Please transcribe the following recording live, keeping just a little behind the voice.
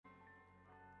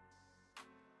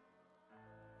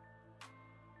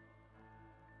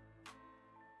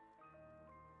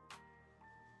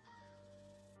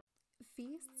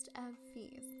Feast of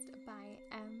Feast by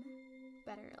M.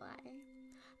 Betterly.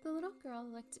 The little girl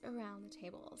looked around the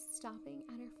table, stopping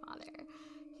at her father.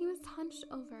 He was hunched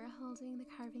over, holding the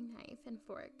carving knife and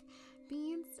fork.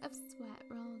 Beads of sweat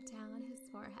rolled down his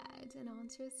forehead and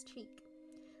onto his cheek.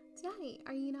 "Daddy,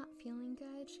 are you not feeling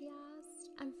good?" she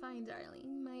asked. "I'm fine,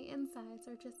 darling. My insides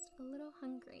are just a little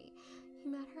hungry." He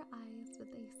met her eyes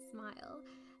with a smile.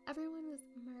 Everyone was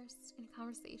immersed in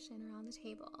conversation around the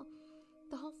table.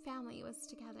 The whole family was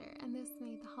together, and this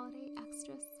made the holiday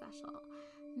extra special.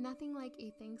 Nothing like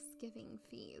a Thanksgiving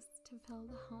feast to fill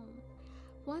the home.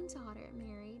 One daughter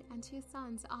married and 2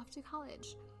 sons off to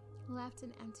college left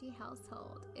an empty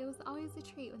household. It was always a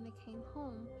treat when they came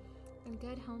home, and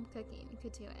good home cooking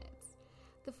could do it.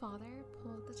 The father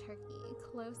pulled the turkey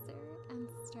closer and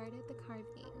started the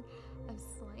carving of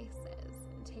slices,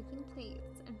 taking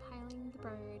plates and piling the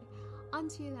bird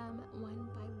onto them one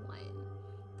by one.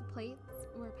 The plates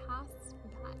were passed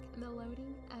back, and the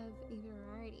loading of a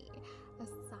variety of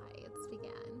sides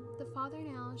began. The father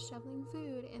now shoveling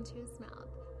food into his mouth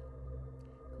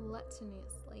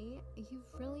gluttonously.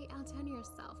 "You've really outdone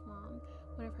yourself, Mom,"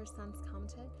 one of her sons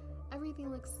commented. "Everything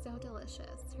looks so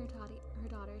delicious," her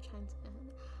daughter chimed in.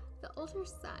 The older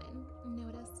son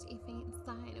noticed a faint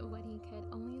sign of what he could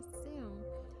only assume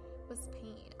was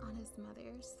pain on his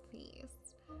mother's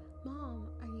face. "Mom,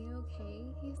 are you okay?"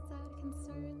 he said,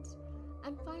 concerned.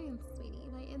 "I'm fine, sweetie.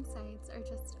 My insides are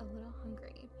just a little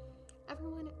hungry."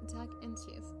 Everyone dug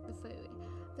into the food.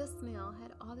 This meal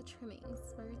had all the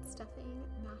trimmings: bird stuffing,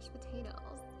 mashed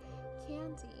potatoes,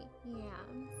 candy,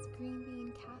 yams, green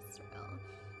bean casserole,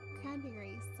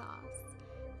 cranberry sauce,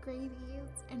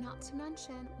 gravies, and not to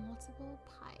mention multiple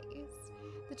pies.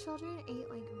 The children ate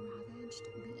like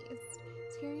ravaged beasts,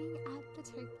 tearing at the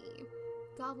turkey,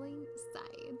 gobbling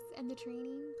sides, and the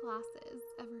draining glasses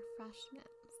of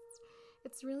refreshments.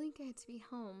 "It's really good to be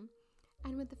home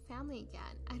and with the family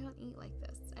again. I don't eat like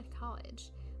this at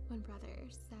college," one brother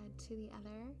said to the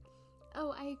other. "Oh,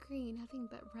 I agree. Nothing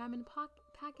but ramen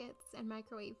packets and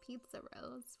microwave pizza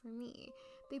rolls for me."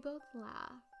 They both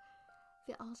laughed.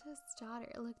 The eldest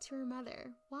daughter looked to her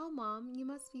mother. "Wow, Mom, you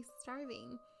must be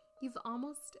starving. You've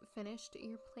almost finished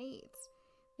your plate,"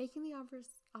 making the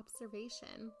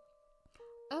observation.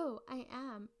 "Oh, I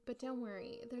am, but don't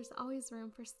worry. There's always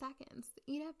room for seconds.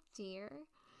 Eat up, dear."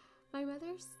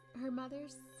 Her mother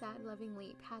said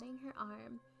lovingly, patting her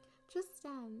arm. Just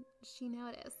then, she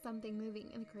noticed something moving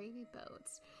in the gravy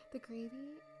boat. The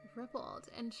gravy rippled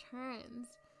and churned.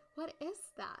 "What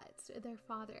is that?" Their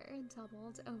father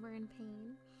doubled over in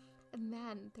pain. And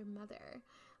then their mother.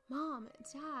 "Mom,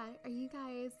 Dad, are you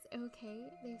guys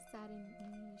okay?" they said in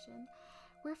Indonesian.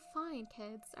 "We're fine,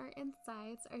 kids. Our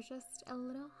insides are just a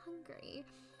little hungry,"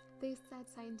 they said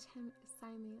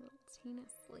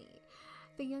simultaneously.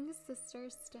 The youngest sister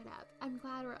stood up. "I'm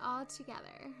glad we're all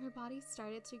together." Her body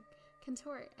started to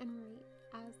contort and writhe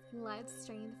as blood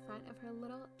stained the front of her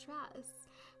little dress.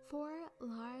 4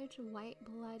 large white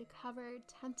blood-covered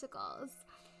tentacles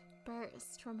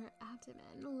burst from her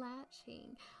abdomen,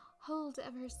 latching hold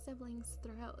of her siblings'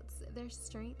 throats. Their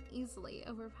strength easily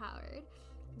overpowered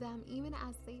them even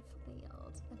as they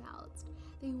flailed about.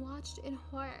 They watched in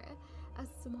horror as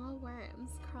small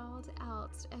worms crawled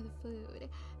out of the food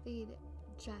they'd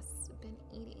just been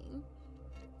eating.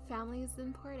 "Family is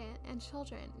important and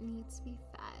children need to be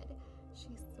fed."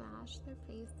 She smashed their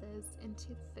faces into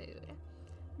the food,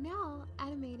 now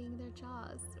animating their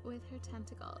jaws with her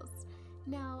tentacles.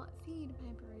 "Now feed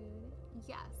my brood.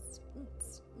 Yes,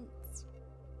 eat, eat."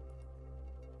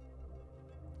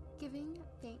 Giving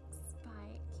Thanks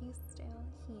by Keystale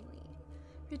Healy.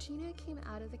 Regina came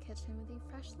out of the kitchen with a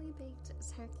freshly baked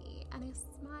turkey and a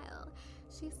smile.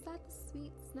 She set the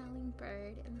sweet-smelling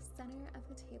bird in the center of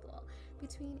the table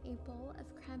between a bowl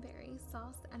of cranberry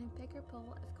sauce and a bigger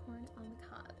bowl of corn on the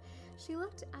cob. She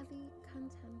looked at the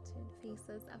contented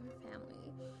faces of her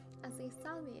family as they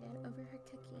salivated over her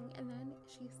cooking, and then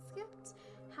she skipped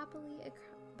happily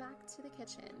back to the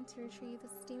kitchen to retrieve the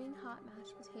steaming hot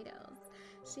mashed potatoes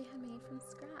she had made from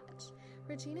scratch.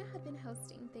 Regina had been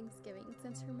hosting Thanksgiving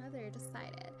since her mother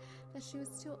decided that she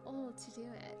was too old to do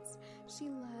it. She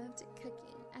loved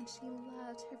cooking and she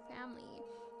loved her family.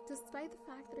 Despite the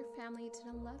fact that her family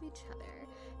didn't love each other,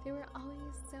 they were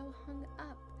always so hung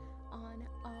up on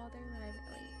all their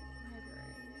rivalries.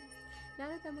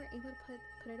 None of them were able to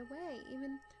put it away,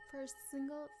 even for a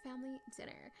single family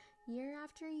dinner. Year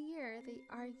after year, they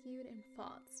argued and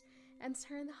fought and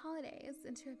turned the holidays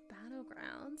into a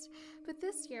battleground. But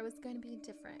this year was going to be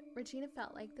different. Regina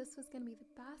felt like this was going to be the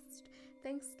best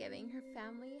Thanksgiving her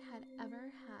family had ever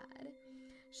had.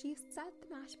 She set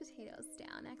the mashed potatoes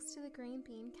down next to the green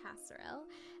bean casserole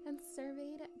and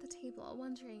surveyed the table,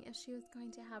 wondering if she was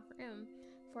going to have room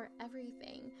for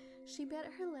everything. She bit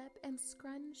her lip and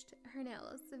scrunched her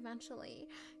nose. Eventually,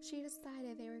 she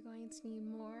decided they were going to need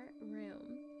more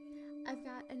room. "I've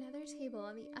got another table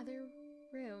in the other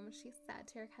room," she said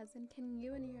to her cousin. "Can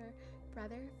you and your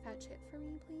brother fetch it for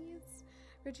me, please?"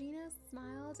 Regina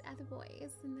smiled at the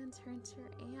boys and then turned to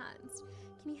her aunt.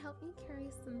 "Can you help me carry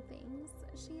some things?"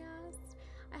 she asked.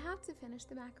 "I have to finish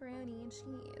the macaroni and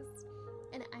cheese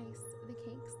and ice the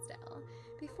cake still."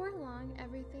 Before long,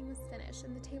 everything was finished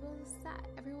and the table was set.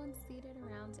 Everyone seated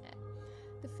around it.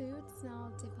 The food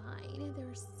smelled divine. There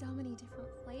were so many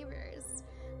different flavors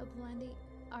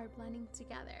blending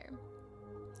together.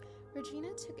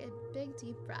 Regina took a big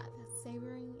deep breath,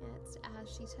 savoring it as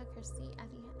she took her seat at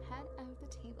the head of the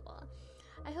table.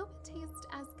 "I hope it tastes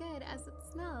as good as it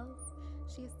smells,"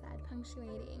 she said,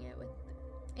 punctuating it with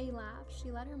a laugh.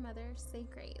 She let her mother say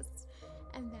grace,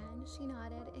 and then she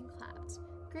nodded and clapped.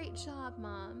 "Great job,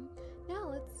 Mom. Now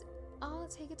let's all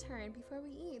take a turn. Before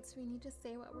we eat, we need to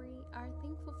say what we are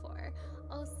thankful for.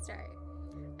 I'll start.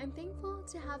 I'm thankful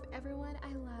to have everyone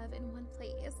I love in one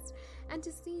place and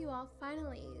to see you all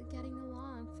finally getting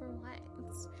along for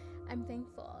once. I'm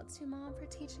thankful to Mom for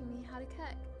teaching me how to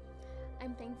cook.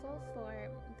 I'm thankful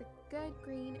for the good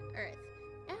green earth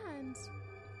and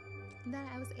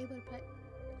that I was able to put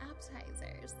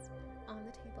appetizers on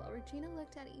the table." Regina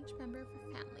looked at each member of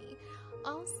her family,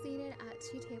 all seated at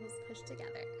 2 tables pushed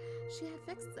together. She had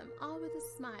fixed them all with a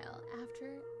smile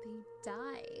after they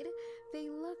died. They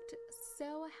looked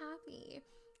so happy,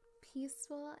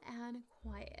 peaceful, and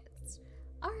quiet.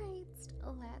 "All right,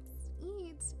 let's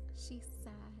eat," she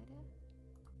said.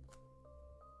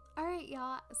 All right,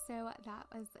 y'all, so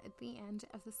that was the end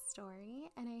of the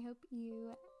story, and I hope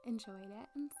you enjoyed it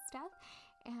and stuff,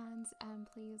 and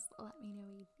please let me know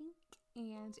what you think.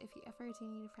 And if you ever do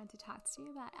need a friend to talk to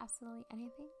about absolutely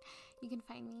anything, you can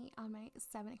find me on my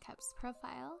 7 Cups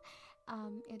profile.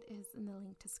 It is in the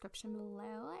link description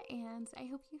below, and I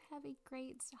hope you have a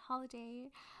great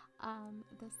holiday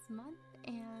this month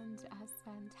and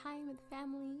spend time with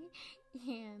family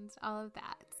and all of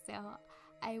that. So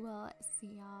I will see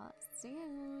y'all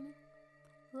soon.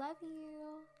 Love you.